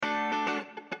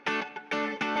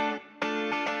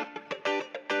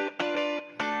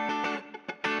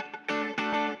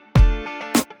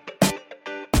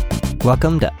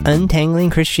Welcome to Untangling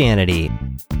Christianity.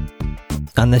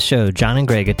 On this show, John and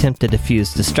Greg attempt to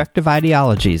diffuse destructive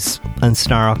ideologies,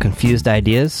 unsnarl confused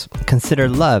ideas, consider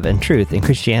love and truth in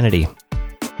Christianity.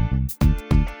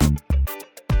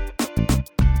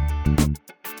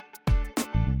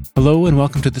 Hello and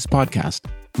welcome to this podcast.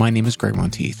 My name is Greg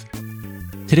Monteith.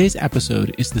 Today's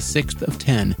episode is the 6th of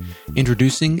 10,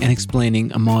 introducing and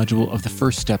explaining a module of the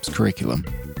First Steps curriculum.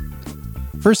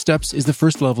 First Steps is the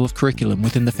first level of curriculum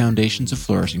within the Foundations of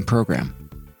Flourishing program.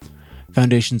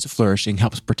 Foundations of Flourishing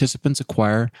helps participants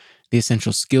acquire the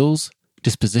essential skills,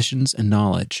 dispositions, and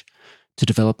knowledge to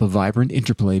develop a vibrant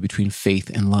interplay between faith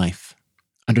and life,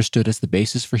 understood as the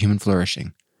basis for human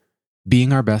flourishing,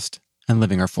 being our best and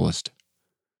living our fullest.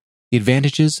 The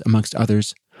advantages, amongst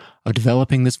others, of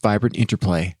developing this vibrant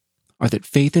interplay are that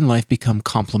faith and life become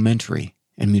complementary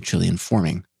and mutually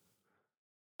informing.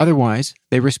 Otherwise,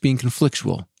 they risk being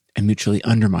conflictual and mutually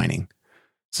undermining,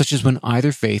 such as when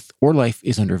either faith or life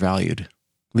is undervalued,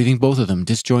 leaving both of them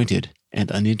disjointed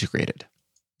and unintegrated.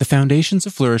 The Foundations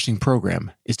of Flourishing program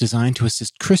is designed to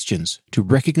assist Christians to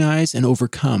recognize and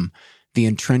overcome the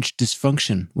entrenched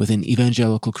dysfunction within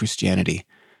evangelical Christianity,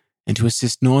 and to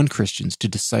assist non-Christians to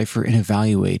decipher and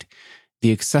evaluate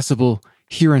the accessible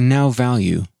here and now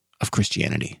value of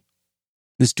Christianity.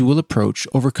 This dual approach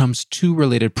overcomes two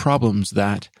related problems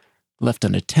that, left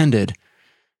unattended,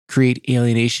 create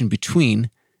alienation between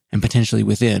and potentially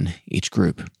within each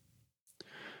group.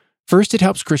 First, it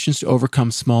helps Christians to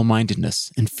overcome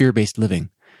small-mindedness and fear-based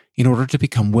living in order to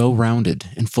become well-rounded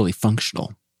and fully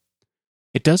functional.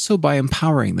 It does so by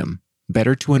empowering them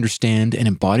better to understand and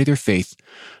embody their faith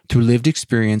through lived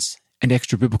experience and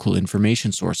extra-biblical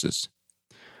information sources.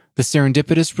 The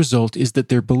serendipitous result is that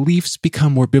their beliefs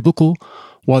become more biblical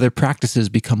while their practices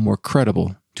become more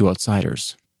credible to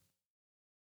outsiders.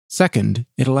 Second,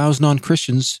 it allows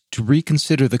non-Christians to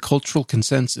reconsider the cultural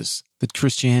consensus that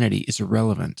Christianity is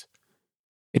irrelevant.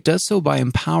 It does so by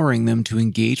empowering them to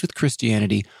engage with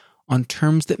Christianity on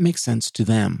terms that make sense to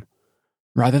them,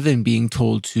 rather than being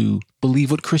told to believe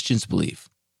what Christians believe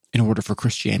in order for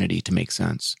Christianity to make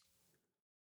sense.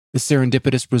 The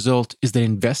serendipitous result is that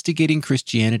investigating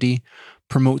Christianity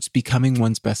promotes becoming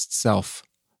one's best self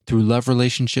through love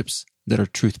relationships that are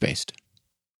truth-based.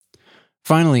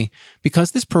 Finally,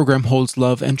 because this program holds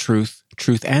love and truth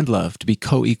and love to be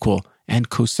co-equal and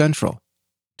co-central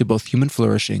to both human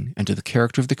flourishing and to the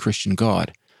character of the Christian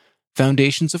God,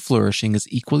 Foundations of Flourishing is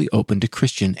equally open to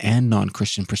Christian and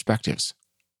non-Christian perspectives.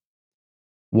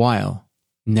 While,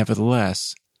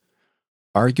 nevertheless,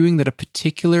 arguing that a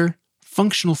particular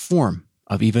functional form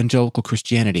of evangelical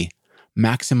Christianity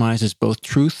maximizes both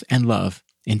truth and love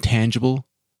in tangible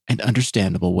and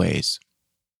understandable ways.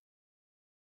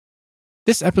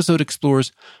 This episode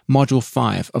explores Module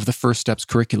 5 of the First Steps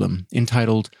curriculum,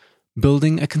 entitled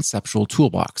Building a Conceptual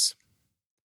Toolbox.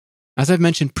 As I've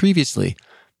mentioned previously,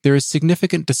 there is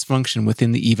significant dysfunction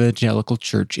within the evangelical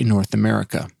church in North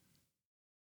America.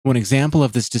 One example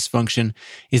of this dysfunction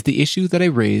is the issue that I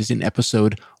raised in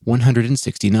episode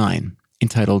 169,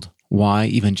 entitled Why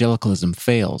Evangelicalism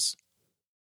Fails.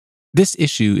 This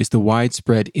issue is the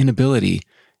widespread inability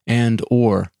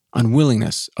and/or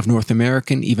unwillingness of North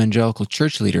American evangelical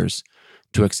church leaders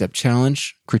to accept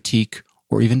challenge, critique,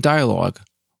 or even dialogue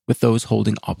with those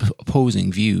holding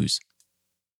opposing views.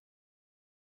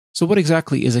 So what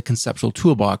exactly is a conceptual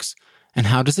toolbox, and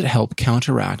how does it help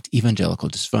counteract evangelical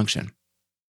dysfunction?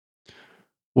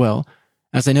 Well,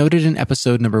 as I noted in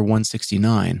episode number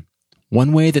 169,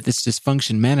 one way that this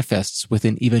dysfunction manifests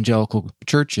within evangelical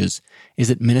churches is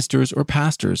that ministers or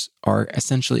pastors are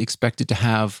essentially expected to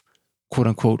have,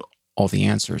 quote-unquote, all the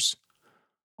answers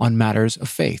on matters of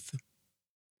faith.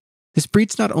 This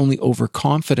breeds not only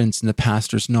overconfidence in the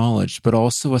pastor's knowledge, but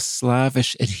also a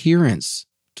slavish adherence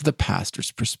to the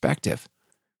pastor's perspective.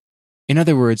 In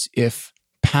other words, if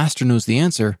pastor knows the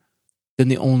answer, then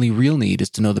the only real need is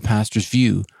to know the pastor's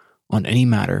view on any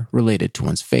matter related to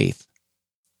one's faith.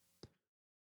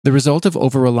 The result of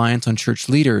over-reliance on church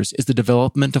leaders is the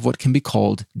development of what can be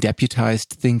called deputized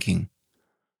thinking,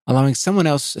 allowing someone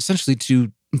else essentially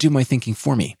to do my thinking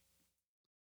for me.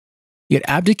 Yet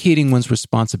abdicating one's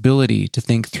responsibility to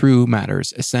think through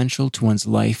matters essential to one's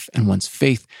life and one's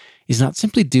faith is not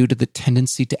simply due to the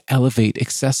tendency to elevate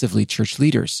excessively church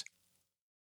leaders,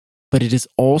 but it is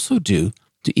also due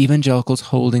to evangelicals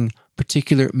holding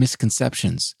particular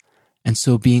misconceptions and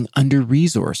so being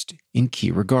under-resourced in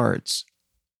key regards.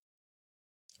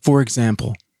 For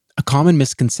example, a common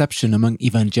misconception among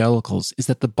evangelicals is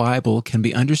that the Bible can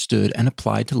be understood and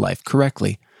applied to life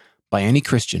correctly by any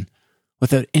Christian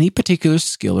without any particular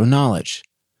skill or knowledge.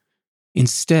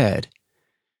 Instead,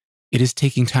 It is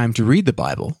taking time to read the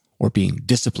Bible, or being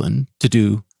disciplined to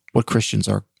do what Christians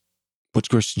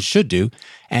should do,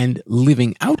 and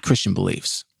living out Christian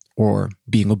beliefs, or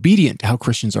being obedient to how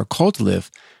Christians are called to live.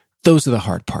 Those are the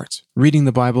hard parts. Reading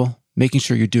the Bible, making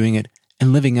sure you're doing it,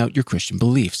 and living out your Christian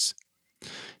beliefs.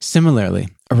 Similarly,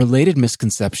 a related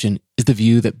misconception is the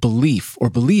view that belief or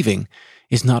believing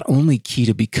is not only key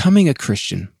to becoming a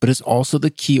Christian, but is also the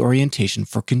key orientation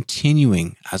for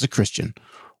continuing as a Christian,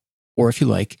 or if you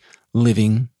like,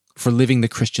 living the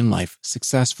Christian life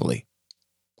successfully.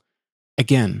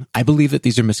 Again, I believe that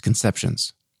these are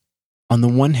misconceptions. On the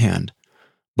one hand,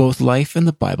 both life and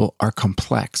the Bible are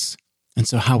complex, and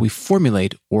so how we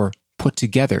formulate or put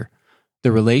together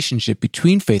the relationship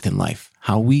between faith and life,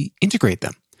 how we integrate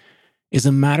them, is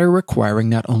a matter requiring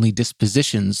not only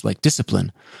dispositions like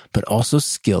discipline, but also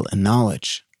skill and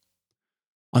knowledge.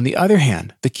 On the other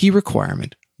hand, the key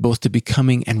requirement, both to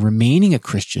becoming and remaining a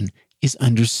Christian, is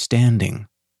understanding.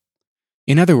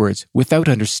 In other words, without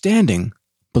understanding,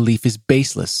 belief is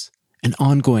baseless, and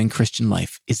ongoing Christian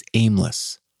life is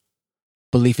aimless.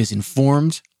 Belief is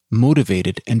informed,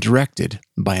 motivated, and directed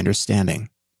by understanding.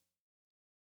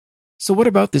 So what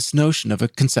about this notion of a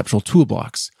conceptual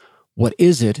toolbox? What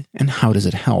is it, and how does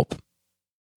it help?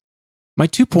 My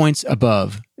 2 points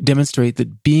above demonstrate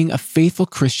that being a faithful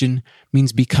Christian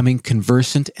means becoming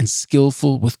conversant and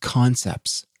skillful with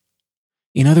concepts.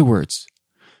 In other words,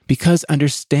 because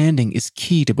understanding is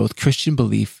key to both Christian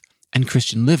belief and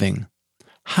Christian living,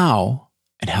 how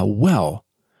and how well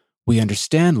we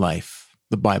understand life,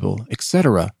 the Bible,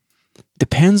 etc.,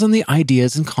 depends on the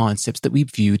ideas and concepts that we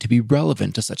view to be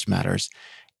relevant to such matters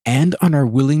and on our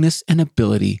willingness and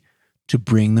ability to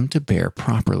bring them to bear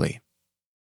properly.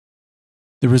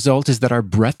 The result is that our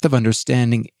breadth of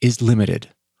understanding is limited,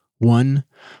 one,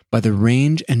 by the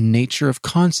range and nature of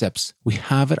concepts we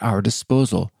have at our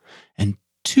disposal, and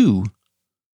two,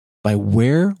 by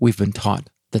where we've been taught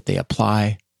that they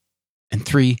apply, and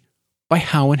three, by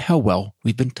how and how well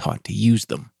we've been taught to use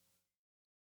them.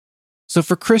 So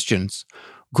for Christians,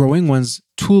 growing one's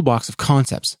toolbox of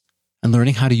concepts and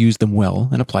learning how to use them well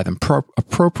and apply them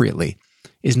appropriately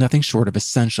is nothing short of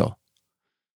essential,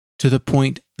 to the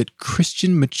point that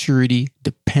Christian maturity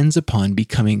depends upon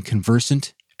becoming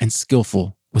conversant and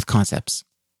skillful with concepts.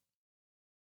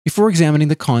 Before examining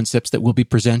the concepts that will be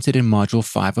presented in Module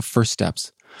 5 of First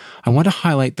Steps, I want to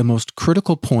highlight the most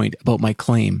critical point about my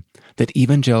claim that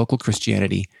evangelical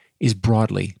Christianity is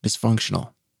broadly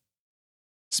dysfunctional.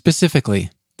 Specifically,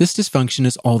 this dysfunction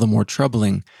is all the more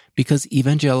troubling because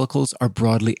evangelicals are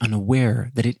broadly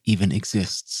unaware that it even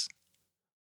exists.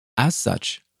 As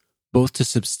such, both to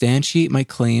substantiate my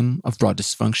claim of broad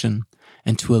dysfunction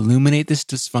and to illuminate this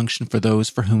dysfunction for those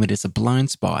for whom it is a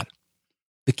blind spot,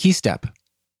 the key step,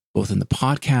 both in the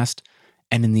podcast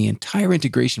and in the entire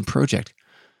integration project,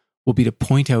 will be to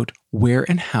point out where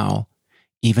and how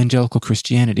evangelical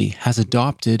Christianity has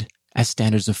adopted as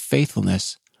standards of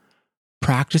faithfulness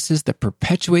practices that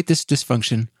perpetuate this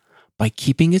dysfunction by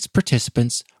keeping its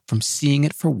participants from seeing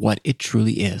it for what it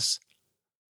truly is.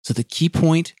 So the key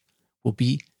point will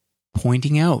be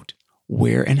pointing out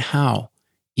where and how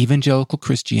evangelical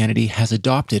Christianity has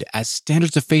adopted as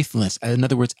standards of faithfulness, in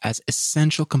other words, as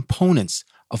essential components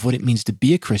of what it means to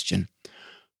be a Christian,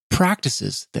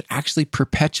 practices that actually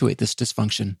perpetuate this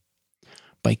dysfunction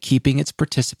by keeping its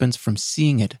participants from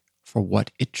seeing it for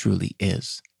what it truly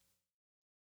is.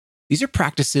 These are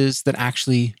practices that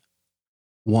actually,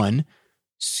 1,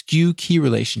 skew key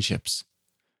relationships,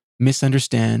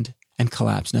 misunderstand and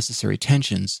collapse necessary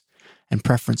tensions, and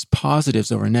preference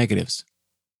positives over negatives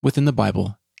within the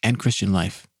Bible and Christian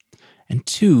life. And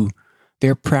 2, they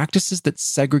are practices that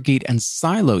segregate and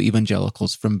silo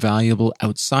evangelicals from valuable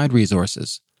outside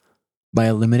resources by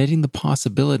eliminating the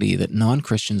possibility that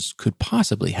non-Christians could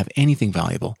possibly have anything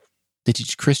valuable to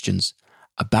teach Christians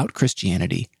about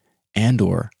Christianity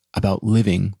and/or about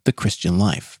living the Christian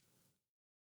life.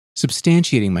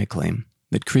 Substantiating my claim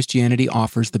that Christianity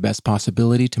offers the best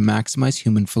possibility to maximize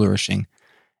human flourishing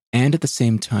and at the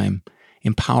same time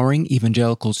empowering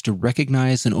evangelicals to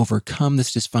recognize and overcome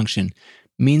this dysfunction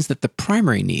means that the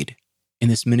primary need in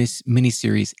this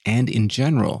mini-series and in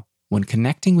general when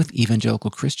connecting with evangelical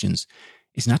Christians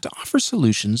is not to offer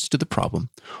solutions to the problem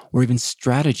or even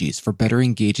strategies for better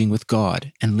engaging with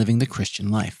God and living the Christian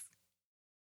life.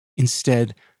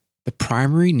 Instead, the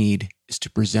primary need is to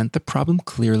present the problem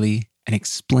clearly and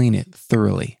explain it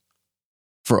thoroughly.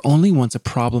 For only once a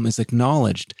problem is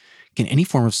acknowledged can any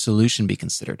form of solution be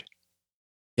considered,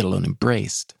 let alone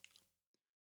embraced.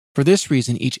 For this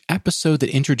reason, each episode that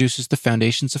introduces the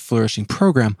Foundations of Flourishing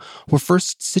program will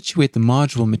first situate the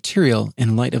module material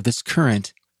in light of this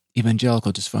current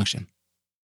evangelical dysfunction.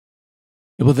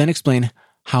 It will then explain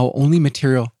how only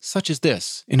material such as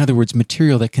this, in other words,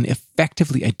 material that can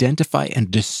effectively identify and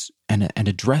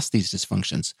address these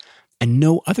dysfunctions, and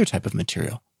no other type of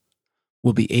material,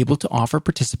 will be able to offer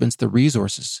participants the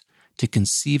resources to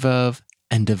conceive of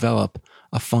and develop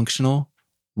a functional,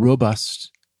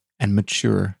 robust, and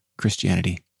mature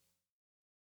Christianity.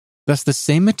 Thus, the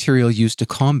same material used to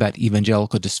combat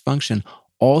evangelical dysfunction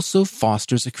also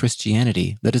fosters a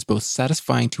Christianity that is both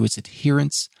satisfying to its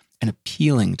adherents and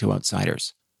appealing to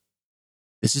outsiders.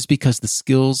 This is because the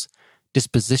skills,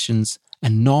 dispositions,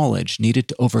 and knowledge needed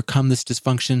to overcome this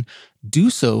dysfunction do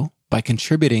so by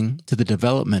contributing to the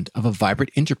development of a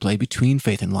vibrant interplay between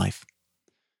faith and life.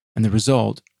 And the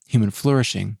result, human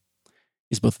flourishing,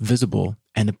 is both visible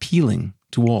and appealing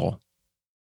to all.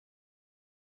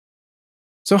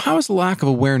 So how is a lack of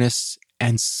awareness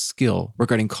and skill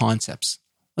regarding concepts,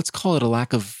 let's call it a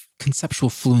lack of conceptual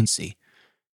fluency,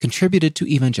 contributed to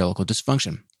evangelical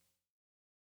dysfunction?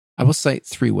 I will cite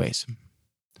 3 ways.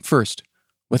 First,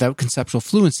 without conceptual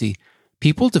fluency,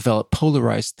 people develop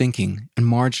polarized thinking and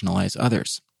marginalize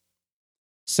others.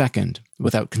 Second,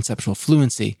 without conceptual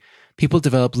fluency, people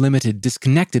develop limited,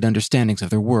 disconnected understandings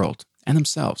of their world and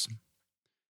themselves.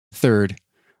 Third,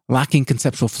 lacking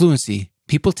conceptual fluency,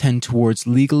 people tend towards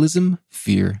legalism,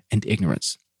 fear, and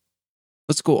ignorance.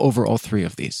 Let's go over all 3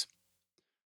 of these.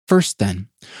 First then,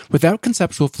 without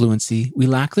conceptual fluency, we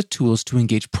lack the tools to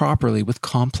engage properly with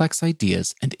complex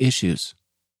ideas and issues.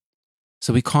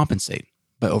 So we compensate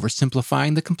by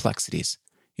oversimplifying the complexities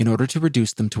in order to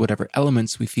reduce them to whatever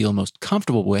elements we feel most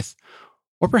comfortable with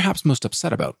or perhaps most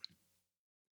upset about.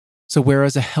 So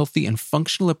whereas a healthy and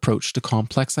functional approach to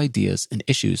complex ideas and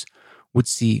issues would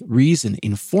see reason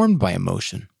informed by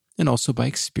emotion and also by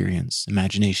experience,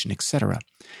 imagination, etc.,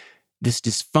 this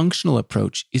dysfunctional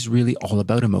approach is really all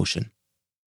about emotion,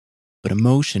 but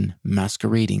emotion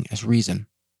masquerading as reason.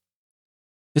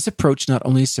 This approach not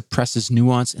only suppresses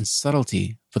nuance and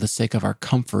subtlety for the sake of our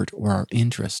comfort or our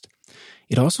interest,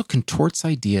 it also contorts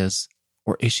ideas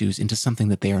or issues into something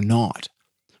that they are not,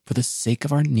 for the sake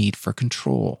of our need for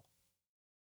control.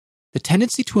 The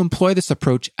tendency to employ this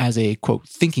approach as a, quote,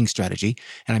 thinking strategy,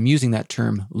 and I'm using that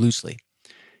term loosely,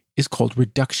 is called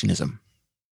reductionism.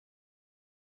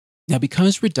 Now,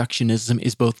 because reductionism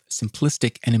is both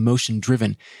simplistic and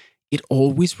emotion-driven, it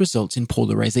always results in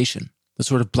polarization, the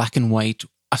sort of black and white,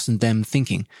 us and them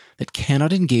thinking that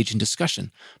cannot engage in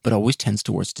discussion, but always tends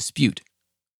towards dispute.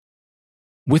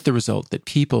 With the result that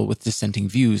people with dissenting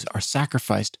views are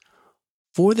sacrificed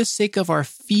for the sake of our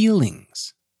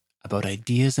feelings about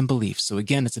ideas and beliefs. So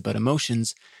again, it's about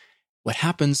emotions. What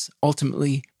happens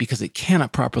ultimately, because it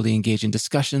cannot properly engage in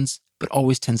discussions, but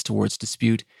always tends towards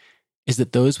dispute, is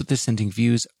that those with dissenting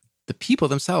views, the people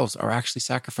themselves, are actually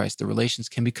sacrificed. The relations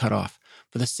can be cut off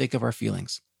for the sake of our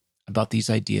feelings about these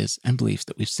ideas and beliefs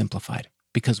that we've simplified,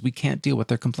 because we can't deal with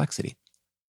their complexity.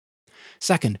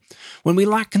 Second, when we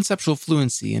lack conceptual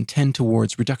fluency and tend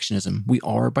towards reductionism, we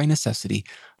are, by necessity,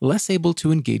 less able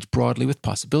to engage broadly with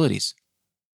possibilities,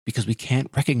 because we can't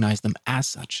recognize them as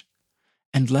such,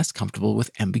 and less comfortable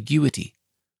with ambiguity,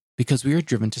 because we are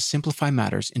driven to simplify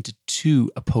matters into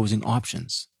 2 opposing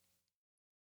options.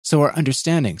 So our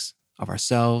understandings of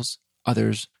ourselves,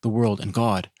 others, the world, and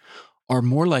God are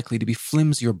more likely to be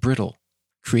flimsy or brittle,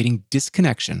 creating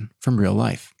disconnection from real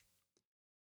life.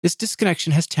 This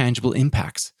disconnection has tangible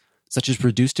impacts, such as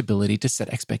reduced ability to set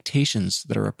expectations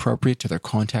that are appropriate to their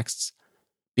contexts,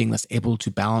 being less able to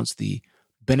balance the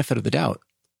benefit of the doubt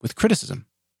with criticism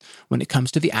when it comes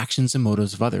to the actions and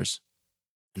motives of others,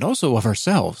 and also of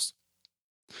ourselves.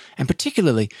 And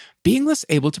particularly, being less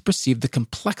able to perceive the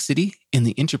complexity in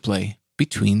the interplay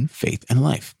between faith and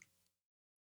life.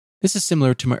 This is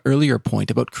similar to my earlier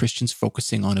point about Christians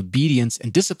focusing on obedience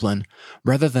and discipline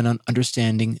rather than on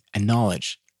understanding and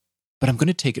knowledge. But I'm going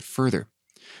to take it further.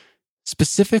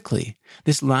 Specifically,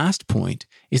 this last point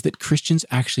is that Christians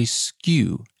actually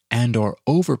skew and or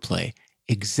overplay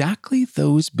exactly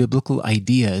those biblical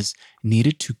ideas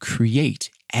needed to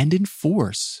create and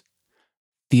enforce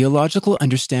theological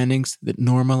understandings that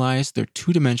normalize their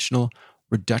 2-dimensional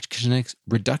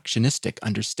reductionistic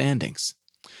understandings.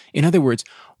 In other words,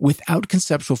 without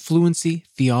conceptual fluency,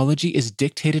 theology is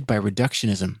dictated by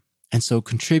reductionism and so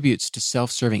contributes to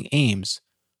self-serving aims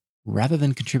rather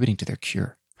than contributing to their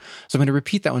cure. So I'm going to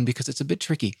repeat that one because it's a bit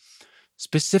tricky.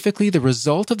 Specifically, the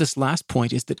result of this last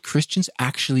point is that Christians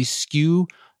actually skew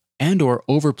and or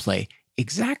overplay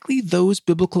exactly those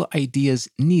biblical ideas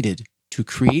needed to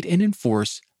create and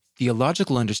enforce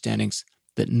theological understandings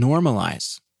that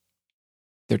normalize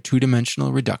their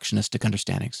 2-dimensional reductionistic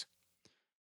understandings.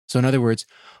 So in other words,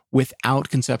 without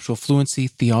conceptual fluency,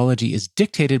 theology is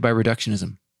dictated by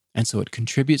reductionism, and so it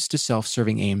contributes to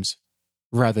self-serving aims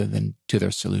rather than to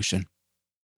their solution.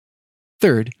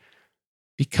 Third,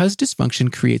 because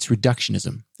dysfunction creates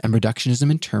reductionism, and reductionism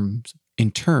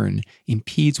in turn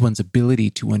impedes one's ability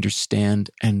to understand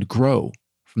and grow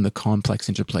from the complex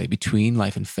interplay between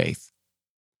life and faith.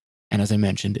 And as I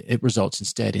mentioned, it results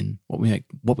instead in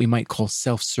what we might call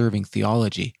self-serving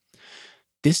theology.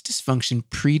 This dysfunction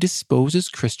predisposes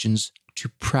Christians to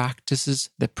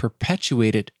practices that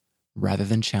perpetuate it rather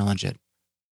than challenge it.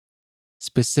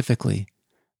 Specifically,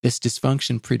 this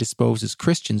dysfunction predisposes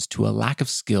Christians to a lack of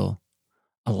skill,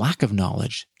 a lack of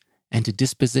knowledge, and to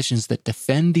dispositions that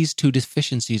defend these two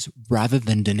deficiencies rather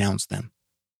than denounce them.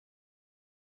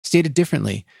 Stated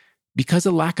differently, because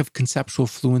a lack of conceptual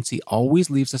fluency always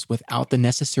leaves us without the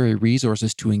necessary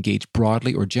resources to engage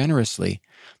broadly or generously,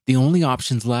 the only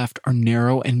options left are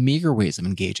narrow and meager ways of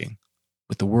engaging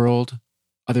with the world,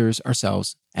 others,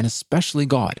 ourselves, and especially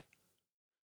God.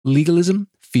 Legalism,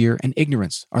 fear, and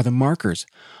ignorance are the markers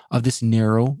of this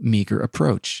narrow, meager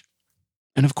approach.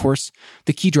 And of course,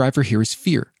 the key driver here is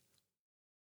fear.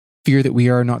 Fear that we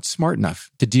are not smart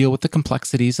enough to deal with the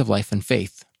complexities of life and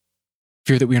faith.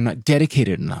 Fear that we are not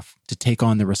dedicated enough to take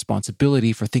on the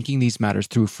responsibility for thinking these matters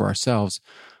through for ourselves,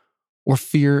 or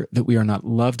fear that we are not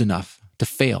loved enough to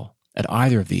fail at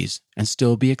either of these and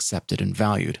still be accepted and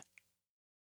valued.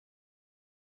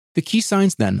 The key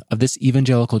signs, then, of this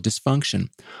evangelical dysfunction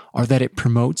are that it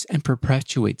promotes and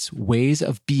perpetuates ways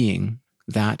of being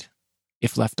that,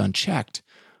 if left unchecked,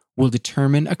 will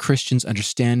determine a Christian's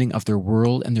understanding of their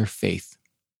world and their faith,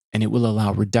 and it will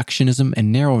allow reductionism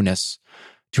and narrowness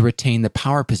to retain the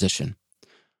power position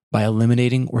by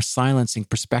eliminating or silencing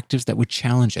perspectives that would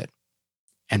challenge it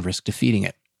and risk defeating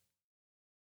it.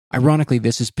 Ironically,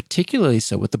 this is particularly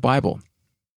so with the Bible.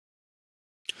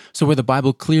 So where the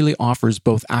Bible clearly offers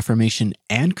both affirmation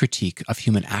and critique of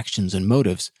human actions and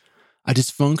motives, a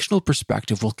dysfunctional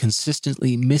perspective will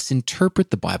consistently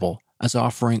misinterpret the Bible as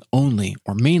offering only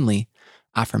or mainly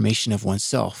affirmation of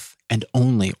oneself and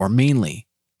only or mainly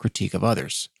critique of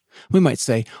others. We might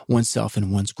say oneself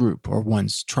and one's group or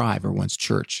one's tribe or one's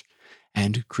church,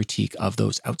 and critique of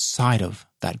those outside of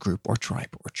that group or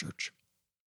tribe or church.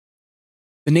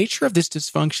 The nature of this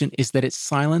dysfunction is that it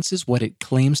silences what it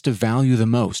claims to value the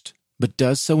most, but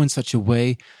does so in such a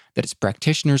way that its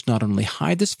practitioners not only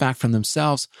hide this fact from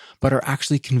themselves, but are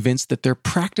actually convinced that their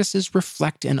practices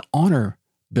reflect and honor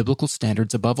biblical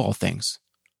standards above all things.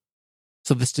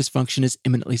 So this dysfunction is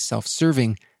eminently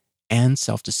self-serving and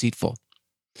self-deceitful.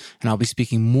 And I'll be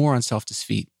speaking more on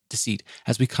self-deceit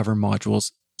as we cover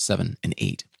modules 7 and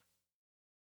 8.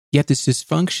 Yet this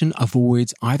dysfunction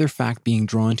avoids either fact being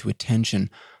drawn to attention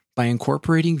by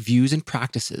incorporating views and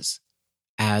practices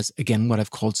as, again, what I've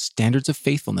called standards of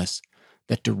faithfulness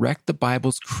that direct the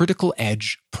Bible's critical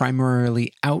edge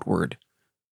primarily outward,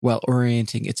 while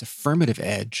orienting its affirmative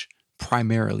edge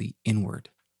primarily inward.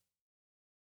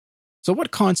 So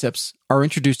what concepts are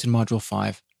introduced in Module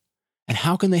 5? And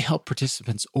how can they help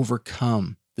participants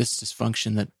overcome this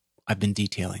dysfunction that I've been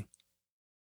detailing?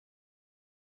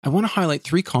 I want to highlight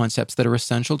 3 concepts that are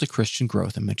essential to Christian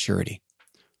growth and maturity.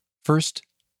 First,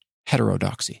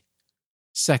 heterodoxy.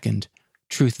 Second,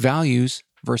 truth values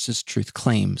versus truth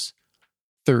claims.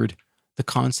 Third, the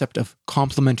concept of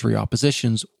complementary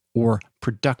oppositions or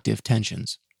productive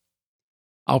tensions.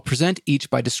 I'll present each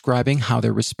by describing how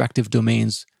their respective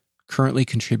domains currently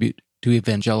contribute to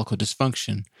evangelical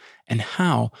dysfunction, and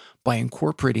how, by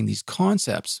incorporating these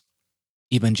concepts,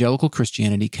 evangelical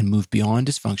Christianity can move beyond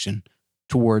dysfunction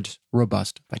towards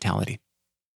robust vitality.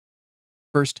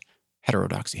 First,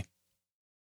 heterodoxy.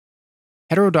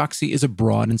 Heterodoxy is a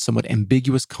broad and somewhat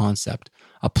ambiguous concept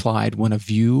applied when a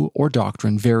view or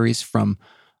doctrine varies from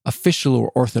official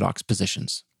or orthodox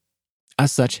positions.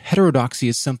 As such, heterodoxy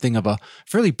is something of a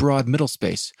fairly broad middle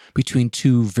space between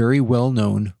two very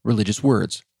well-known religious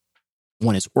words.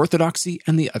 One is orthodoxy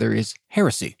and the other is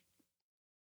heresy.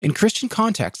 In Christian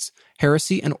contexts,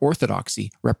 heresy and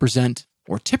orthodoxy represent,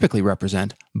 or typically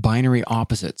represent, binary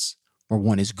opposites, where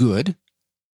one is good,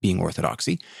 being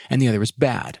orthodoxy, and the other is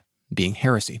bad, being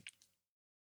heresy.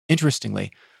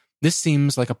 Interestingly, this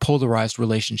seems like a polarized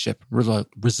relationship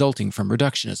resulting from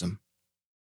reductionism.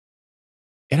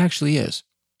 It actually is.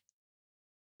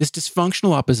 This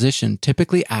dysfunctional opposition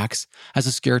typically acts as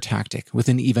a scare tactic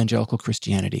within evangelical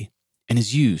Christianity and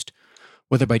is used,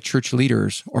 whether by church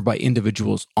leaders or by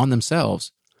individuals on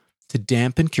themselves, to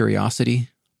dampen curiosity,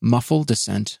 muffle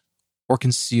dissent, or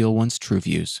conceal one's true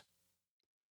views.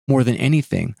 More than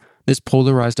anything, this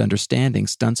polarized understanding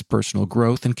stunts personal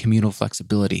growth and communal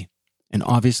flexibility, and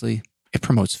obviously, it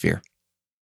promotes fear.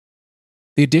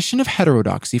 The addition of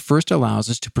heterodoxy first allows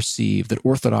us to perceive that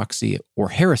orthodoxy or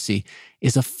heresy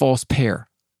is a false pair.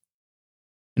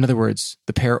 In other words,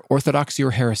 the pair orthodoxy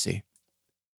or heresy,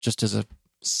 just as a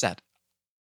set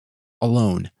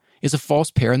alone, is a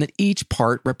false pair, and that each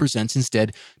part represents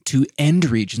instead two end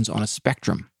regions on a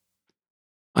spectrum.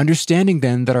 Understanding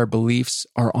then that our beliefs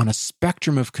are on a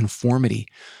spectrum of conformity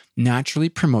naturally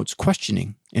promotes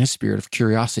questioning in a spirit of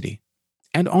curiosity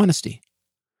and honesty,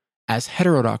 as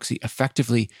heterodoxy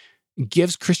effectively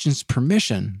gives Christians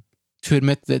permission to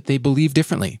admit that they believe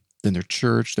differently than their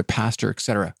church, their pastor,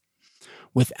 etc.,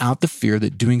 without the fear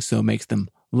that doing so makes them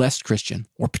less Christian,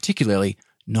 or particularly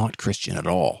not Christian at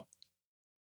all.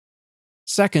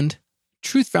 Second,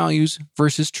 truth values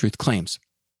versus truth claims.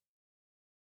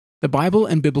 The Bible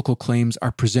and biblical claims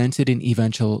are presented in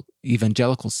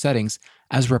evangelical settings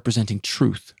as representing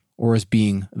truth, or as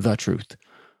being the truth,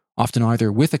 often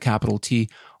either with a capital T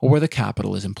or where the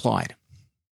capital is implied.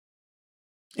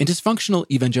 In dysfunctional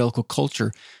evangelical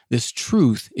culture, this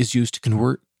truth is used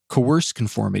to coerce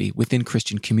conformity within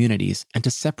Christian communities and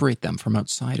to separate them from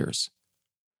outsiders.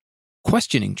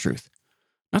 Questioning truth,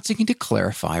 not seeking to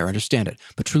clarify or understand it,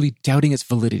 but truly doubting its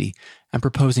validity and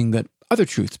proposing that other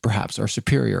truths perhaps are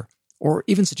superior, or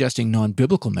even suggesting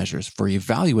non-biblical measures for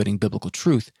evaluating biblical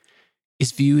truth,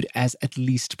 is viewed as at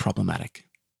least problematic.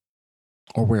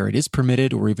 Or where it is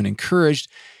permitted or even encouraged,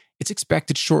 it's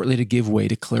expected shortly to give way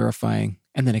to clarifying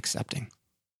and then accepting.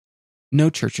 No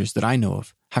churches that I know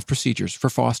of have procedures for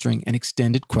fostering an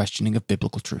extended questioning of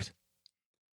biblical truth.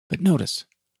 But notice,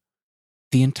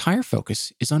 the entire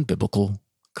focus is on biblical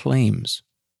claims.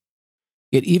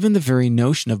 Yet even the very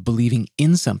notion of believing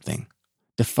in something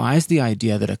defies the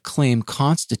idea that a claim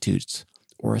constitutes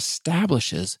or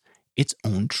establishes its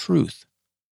own truth.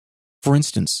 For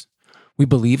instance, we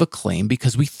believe a claim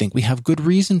because we think we have good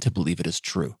reason to believe it is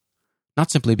true,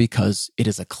 not simply because it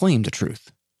is a claim to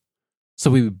truth.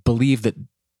 So we believe that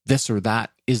this or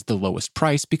that is the lowest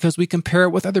price because we compare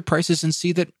it with other prices and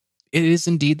see that it is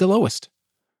indeed the lowest.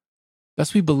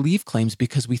 Thus, we believe claims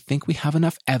because we think we have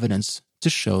enough evidence to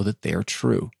show that they are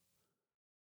true.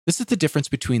 This is the difference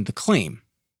between the claim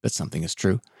that something is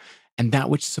true and that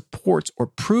which supports or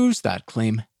proves that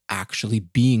claim actually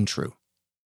being true.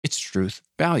 Its truth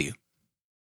value.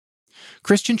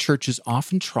 Christian churches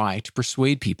often try to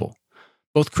persuade people,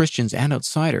 both Christians and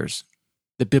outsiders,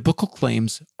 that biblical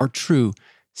claims are true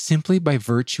simply by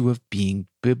virtue of being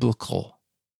biblical.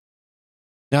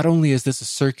 Not only is this a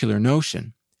circular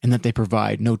notion, in that they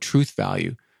provide no truth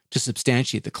value to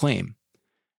substantiate the claim,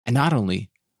 and not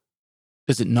only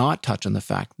does it not touch on the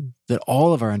fact that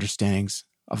all of our understandings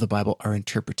of the Bible are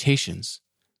interpretations,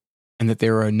 and that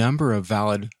there are a number of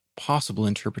valid possible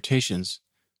interpretations,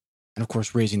 and of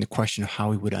course raising the question of how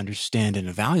we would understand and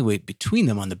evaluate between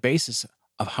them on the basis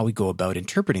of how we go about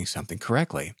interpreting something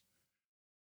correctly.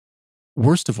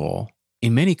 Worst of all,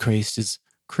 in many cases,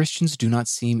 Christians do not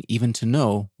seem even to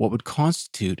know what would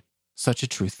constitute such a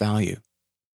truth value,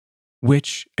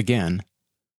 which, again,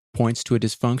 points to a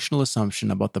dysfunctional assumption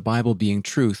about the Bible being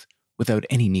truth without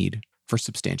any need for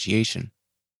substantiation.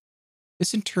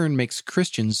 This in turn makes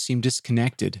Christians seem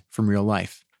disconnected from real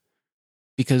life,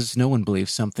 because no one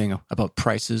believes something about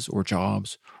prices or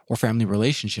jobs or family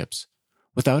relationships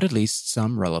without at least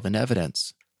some relevant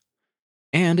evidence.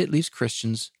 And it leaves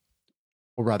Christians,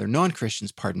 or rather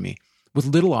non-Christians, with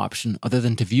little option other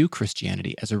than to view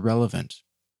Christianity as irrelevant,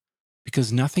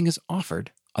 because nothing is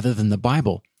offered other than the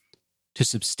Bible to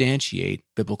substantiate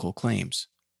biblical claims.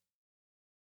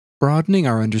 Broadening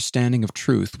our understanding of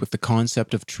truth with the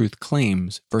concept of truth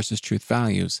claims versus truth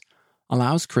values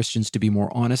allows Christians to be more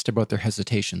honest about their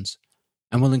hesitations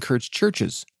and will encourage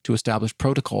churches to establish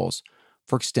protocols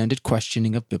for extended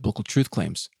questioning of biblical truth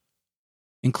claims,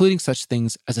 including such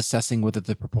things as assessing whether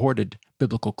the purported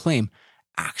biblical claim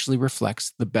actually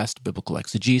reflects the best biblical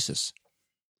exegesis.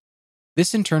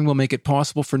 This in turn will make it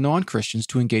possible for non-Christians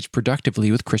to engage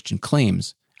productively with Christian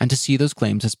claims and to see those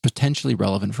claims as potentially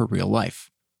relevant for real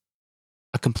life.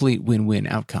 A complete win-win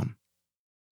outcome.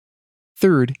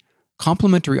 Third,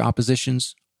 complementary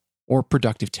oppositions or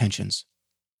productive tensions.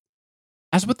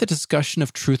 As with the discussion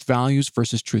of truth values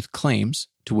versus truth claims,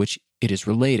 to which it is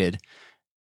related,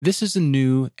 this is a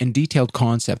new and detailed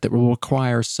concept that will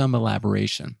require some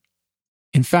elaboration.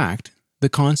 In fact, the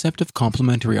concept of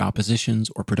complementary oppositions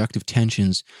or productive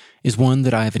tensions is one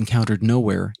that I have encountered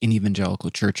nowhere in evangelical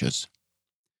churches.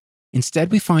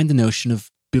 Instead, we find the notion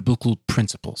of biblical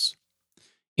principles.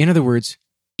 In other words,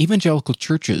 evangelical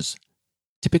churches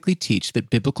typically teach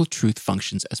that biblical truth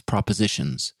functions as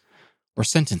propositions or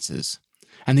sentences,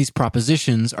 and these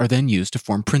propositions are then used to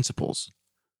form principles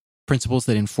principles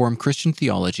that inform Christian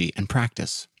theology and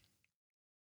practice.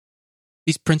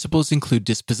 These principles include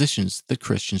dispositions that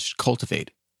Christians should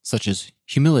cultivate, such as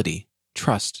humility,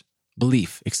 trust,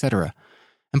 belief, etc.,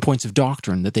 and points of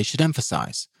doctrine that they should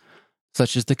emphasize,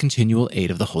 such as the continual aid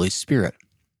of the Holy Spirit.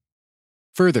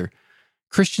 Further,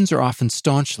 Christians are often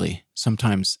staunchly,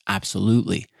 sometimes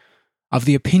absolutely, of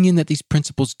the opinion that these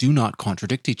principles do not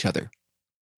contradict each other,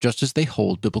 just as they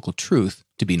hold biblical truth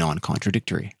to be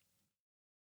non-contradictory.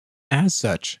 As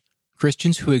such,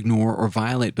 Christians who ignore or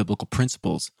violate biblical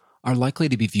principles are likely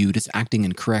to be viewed as acting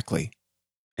incorrectly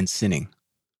and sinning.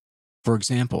 For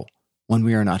example, when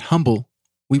we are not humble,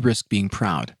 we risk being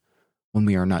proud. When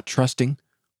we are not trusting,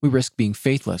 we risk being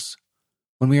faithless.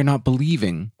 When we are not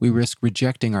believing, we risk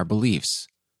rejecting our beliefs.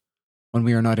 When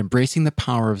we are not embracing the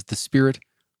power of the Spirit,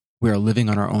 we are living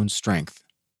on our own strength,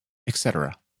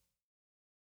 etc.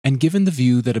 And given the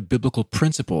view that a biblical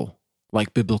principle,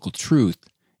 like biblical truth,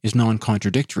 is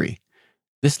non-contradictory,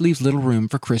 this leaves little room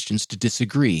for Christians to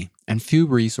disagree and few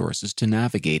resources to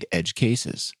navigate edge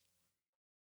cases.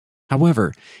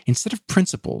 However, instead of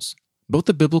principles, both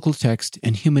the biblical text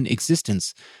and human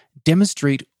existence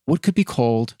demonstrate what could be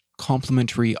called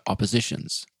complementary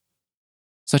oppositions,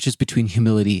 such as between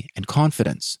humility and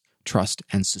confidence, trust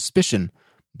and suspicion,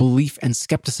 belief and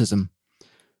skepticism,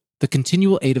 the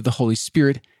continual aid of the Holy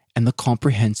Spirit, and the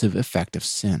comprehensive effect of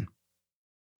sin.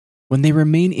 When they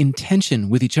remain in tension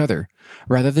with each other,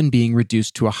 rather than being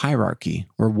reduced to a hierarchy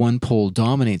where one pole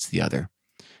dominates the other,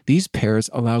 these pairs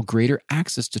allow greater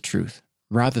access to truth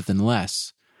rather than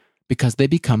less, because they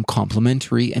become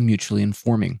complementary and mutually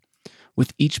informing,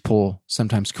 with each pole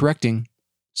sometimes correcting,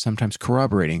 sometimes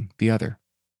corroborating the other.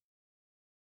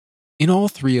 In all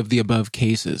three of the above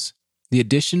cases, the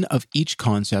addition of each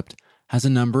concept has a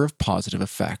number of positive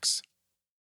effects.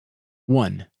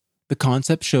 1. The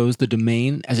concept shows the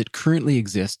domain as it currently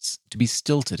exists to be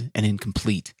stilted and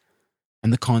incomplete,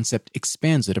 and the concept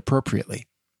expands it appropriately.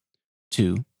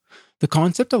 2. The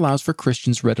concept allows for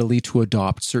Christians readily to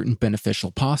adopt certain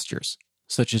beneficial postures,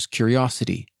 such as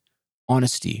curiosity,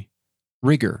 honesty,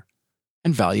 rigor,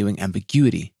 and valuing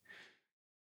ambiguity,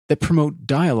 that promote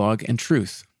dialogue and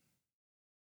truth.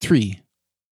 3.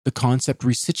 The concept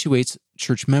resituates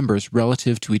church members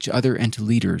relative to each other and to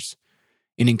leaders,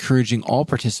 in encouraging all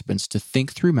participants to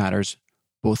think through matters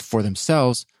both for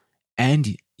themselves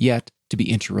and yet to be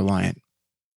interreliant.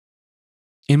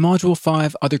 In Module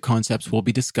 5, other concepts will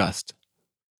be discussed,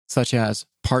 such as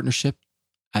partnership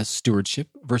as stewardship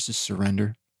versus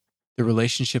surrender, the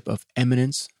relationship of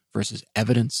eminence versus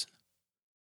evidence,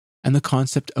 and the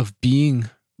concept of being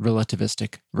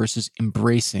relativistic versus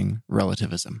embracing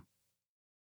relativism.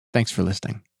 Thanks for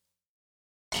listening.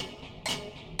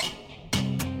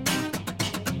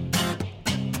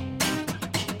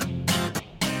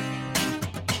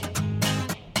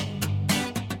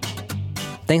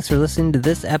 Thanks for listening to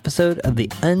this episode of the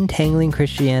Untangling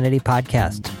Christianity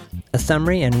podcast. A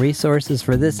summary and resources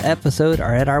for this episode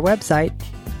are at our website,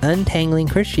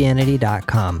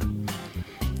 untanglingchristianity.com.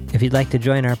 If you'd like to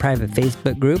join our private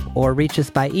Facebook group or reach us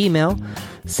by email,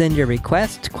 send your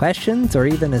requests, questions, or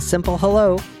even a simple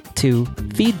hello to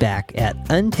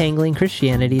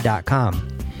feedback@untanglingchristianity.com.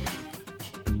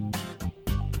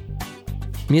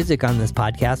 Music on this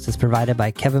podcast is provided by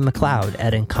Kevin MacLeod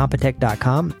at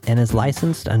incompetech.com and is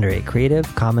licensed under a Creative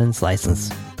Commons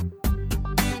license.